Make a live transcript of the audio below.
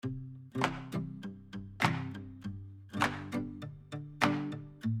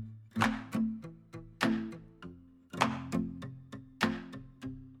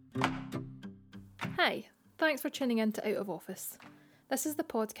Thanks for tuning in to Out of Office. This is the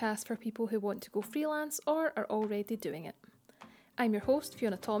podcast for people who want to go freelance or are already doing it. I'm your host,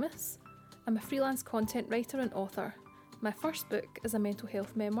 Fiona Thomas. I'm a freelance content writer and author. My first book is a mental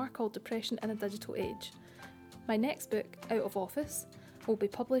health memoir called Depression in a Digital Age. My next book, Out of Office, will be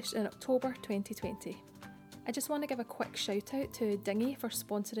published in October 2020. I just want to give a quick shout out to Dingy for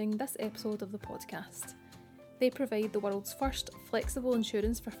sponsoring this episode of the podcast. They provide the world's first flexible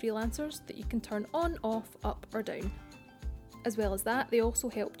insurance for freelancers that you can turn on, off, up or down. As well as that, they also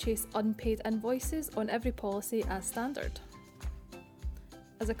help chase unpaid invoices on every policy as standard.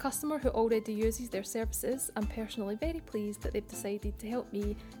 As a customer who already uses their services, I'm personally very pleased that they've decided to help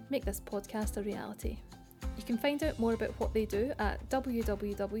me make this podcast a reality. You can find out more about what they do at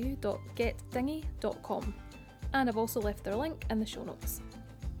www.getdingy.com, and I've also left their link in the show notes.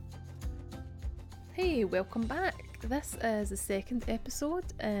 Hey, welcome back. This is the second episode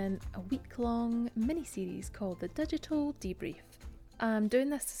in a week-long mini-series called the Digital Debrief. I'm doing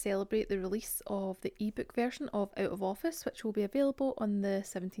this to celebrate the release of the ebook version of Out of Office, which will be available on the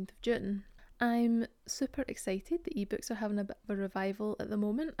 17th of June. I'm super excited. The ebooks are having a bit of a revival at the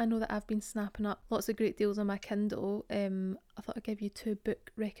moment. I know that I've been snapping up lots of great deals on my Kindle. I thought I'd give you two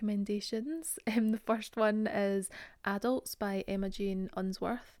book recommendations. The first one is Adults by Emma Jane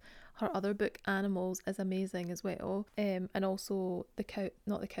Unsworth. Her other book, Animals, is amazing as well. And also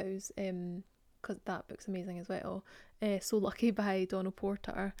because that book's amazing as well. So Lucky by Donald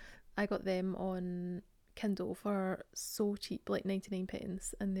Porter. I got them on Kindle for so cheap, like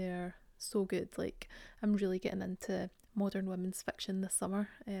 99p, and they're so good. Like, I'm really getting into modern women's fiction this summer.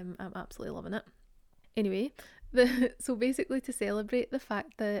 I'm absolutely loving it. Anyway, so basically to celebrate the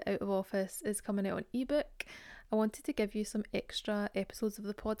fact that Out of Office is coming out on ebook, I wanted to give you some extra episodes of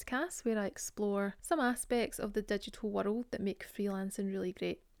the podcast where I explore some aspects of the digital world that make freelancing really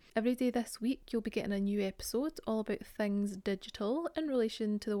great. Every day this week you'll be getting a new episode all about things digital in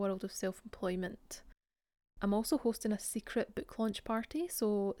relation to the world of self-employment. I'm also hosting a secret book launch party,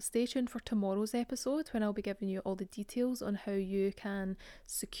 so stay tuned for tomorrow's episode when I'll be giving you all the details on how you can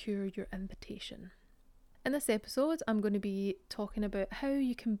secure your invitation. In this episode, I'm going to be talking about how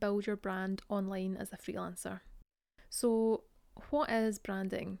you can build your brand online as a freelancer. So, what is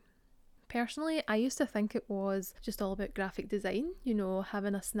branding? Personally, I used to think it was just all about graphic design,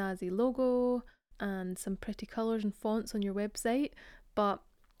 having a snazzy logo and some pretty colours and fonts on your website, but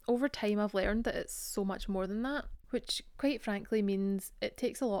over time I've learned that it's so much more than that, which quite frankly means it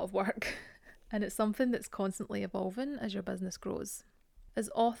takes a lot of work and it's something that's constantly evolving as your business grows. As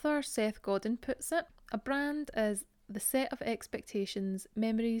author Seth Godin puts it, a brand is the set of expectations,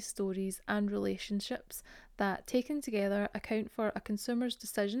 memories, stories and relationships that, taken together, account for a consumer's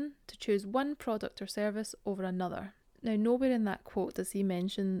decision to choose one product or service over another. Now, nowhere in that quote does he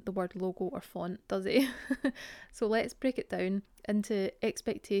mention the word logo or font, does he? So let's break it down into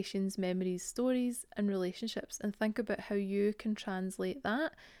expectations, memories, stories and relationships and think about how you can translate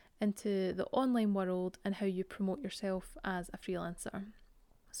that into the online world and how you promote yourself as a freelancer.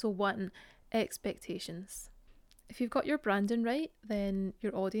 So 1, expectations. If you've got your branding right, then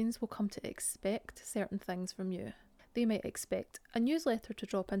your audience will come to expect certain things from you. They might expect a newsletter to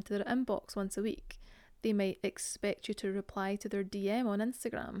drop into their inbox once a week. They might expect you to reply to their DM on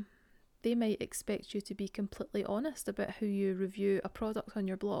Instagram. They might expect you to be completely honest about how you review a product on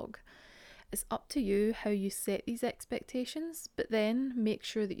your blog. It's up to you how you set these expectations, but then make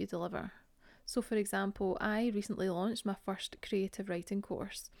sure that you deliver. So for example, I recently launched my first creative writing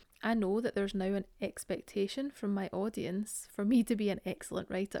course. I know that there's now an expectation from my audience for me to be an excellent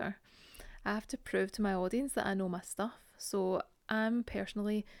writer. I have to prove to my audience that I know my stuff, so I'm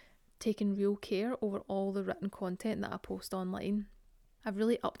personally taking real care over all the written content that I post online. I've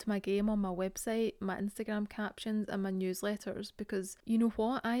really upped my game on my website, my Instagram captions and my newsletters because you know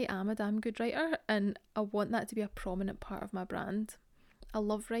what, I am a damn good writer and I want that to be a prominent part of my brand. I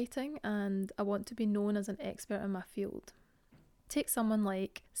love writing and I want to be known as an expert in my field. Take someone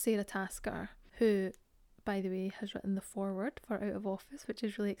like Sarah Tasker, who, by the way, has written the foreword for Out of Office, which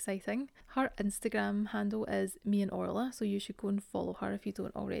is really exciting. Her Instagram handle is Me and Orla, so you should go and follow her if you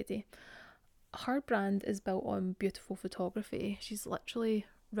don't already. Her brand is built on beautiful photography. She's literally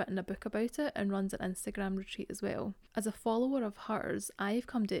written a book about it and runs an Instagram retreat as well. As a follower of hers, I've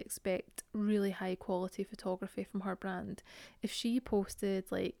come to expect really high quality photography from her brand. If she posted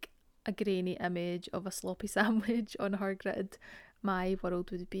like a grainy image of a sloppy sandwich on her grid, my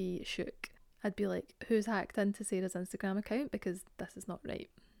world would be shook. I'd be like, who's hacked into Sarah's Instagram account? Because this is not right.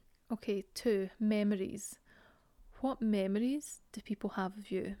 Okay, 2, memories. What memories do people have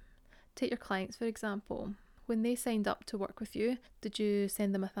of you? Take your clients for example. when they signed up to work with you, did you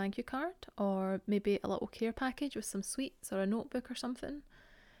send them a thank you card or maybe a little care package with some sweets or a notebook or something?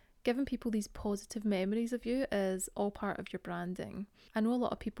 Giving people these positive memories of you is all part of your branding. I know a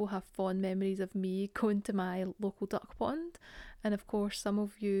lot of people have fond memories of me going to my local duck pond, and of course some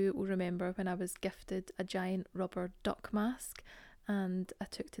of you will remember when I was gifted a giant rubber duck mask and I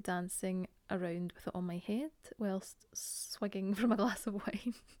took to dancing around with it on my head whilst swigging from a glass of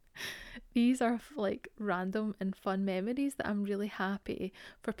wine. These are like random and fun memories that I'm really happy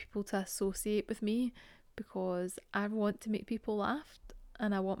for people to associate with me, because I want to make people laugh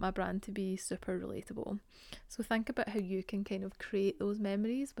and I want my brand to be super relatable. So think about how you can kind of create those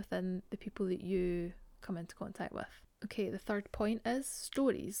memories within the people that you come into contact with. Okay, the third point is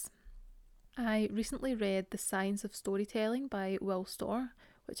stories. I recently read The Science of Storytelling by Will Storr,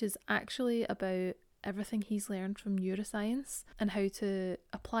 which is actually about everything he's learned from neuroscience and how to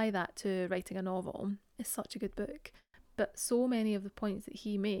apply that to writing a novel. It's such a good book. But so many of the points that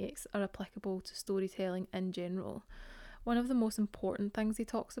he makes are applicable to storytelling in general. One of the most important things he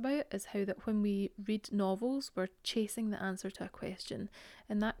talks about is how that when we read novels, we're chasing the answer to a question,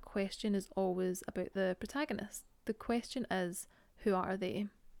 and that question is always about the protagonist. The question is, who are they?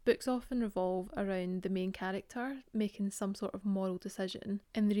 Books often revolve around the main character making some sort of moral decision,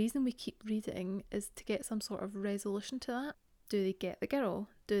 and the reason we keep reading is to get some sort of resolution to that. Do they get the girl?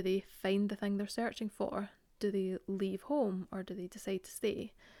 Do they find the thing they're searching for? Do they leave home, or do they decide to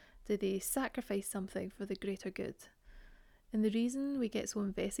stay? Do they sacrifice something for the greater good? And the reason we get so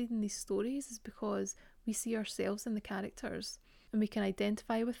invested in these stories is because we see ourselves in the characters and we can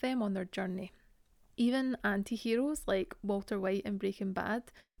identify with them on their journey. Even anti-heroes like Walter White in Breaking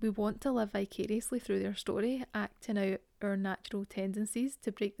Bad, we want to live vicariously through their story, acting out our natural tendencies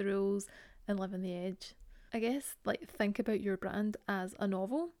to break the rules and live on the edge. I guess, think about your brand as a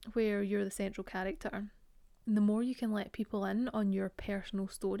novel where you're the central character. And the more you can let people in on your personal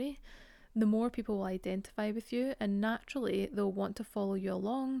story, the more people will identify with you, and naturally they'll want to follow you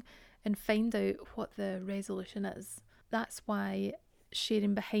along and find out what the resolution is. That's why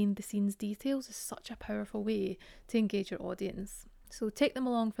sharing behind the scenes details is such a powerful way to engage your audience. So take them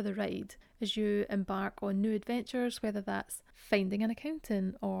along for the ride as you embark on new adventures, whether that's finding an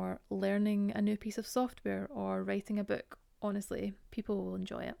accountant or learning a new piece of software or writing a book. Honestly, people will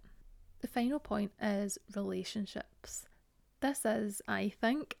enjoy it. The final point is relationships. This is, I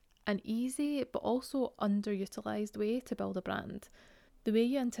think, an easy but also underutilised way to build a brand. The way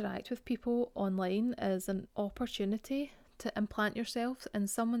you interact with people online is an opportunity to implant yourself in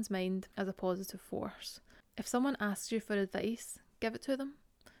someone's mind as a positive force. If someone asks you for advice, give it to them.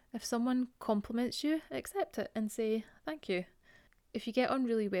 If someone compliments you, accept it and say thank you. If you get on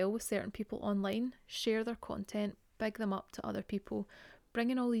really well with certain people online, share their content, big them up to other people.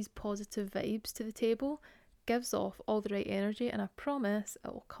 Bringing all these positive vibes to the table gives off all the right energy, and I promise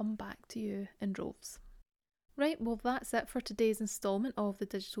it will come back to you in droves. Right, well that's it for today's instalment of the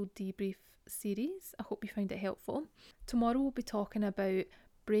Digital Debrief series. I hope you found it helpful. Tomorrow we'll be talking about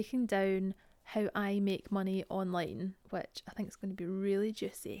breaking down how I make money online, which I think is going to be really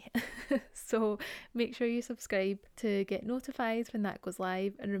juicy. So make sure you subscribe to get notified when that goes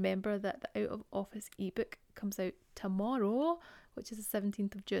live, and remember that the Out of Office ebook comes out tomorrow, which is the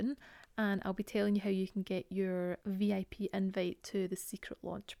 17th of June, and I'll be telling you how you can get your VIP invite to the secret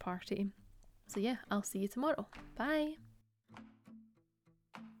launch party. So yeah, I'll see you tomorrow. Bye!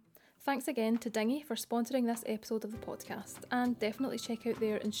 Thanks again to Dingy for sponsoring this episode of the podcast, and definitely check out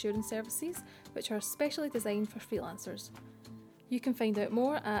their insurance services, which are specially designed for freelancers. You can find out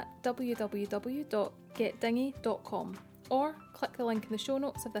more at www.getdingy.com or click the link in the show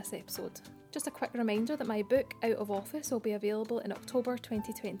notes of this episode. Just a quick reminder that my book Out of Office will be available in October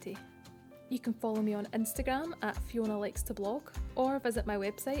 2020. You can follow me on Instagram at Fiona Likes to Blog or visit my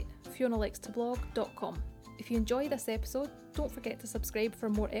website fionalikes2blog.com. If you enjoy this episode, don't forget to subscribe for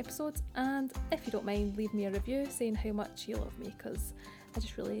more episodes, and if you don't mind, leave me a review saying how much you love me, because I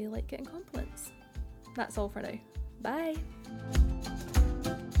just really like getting compliments. That's all for now. Bye!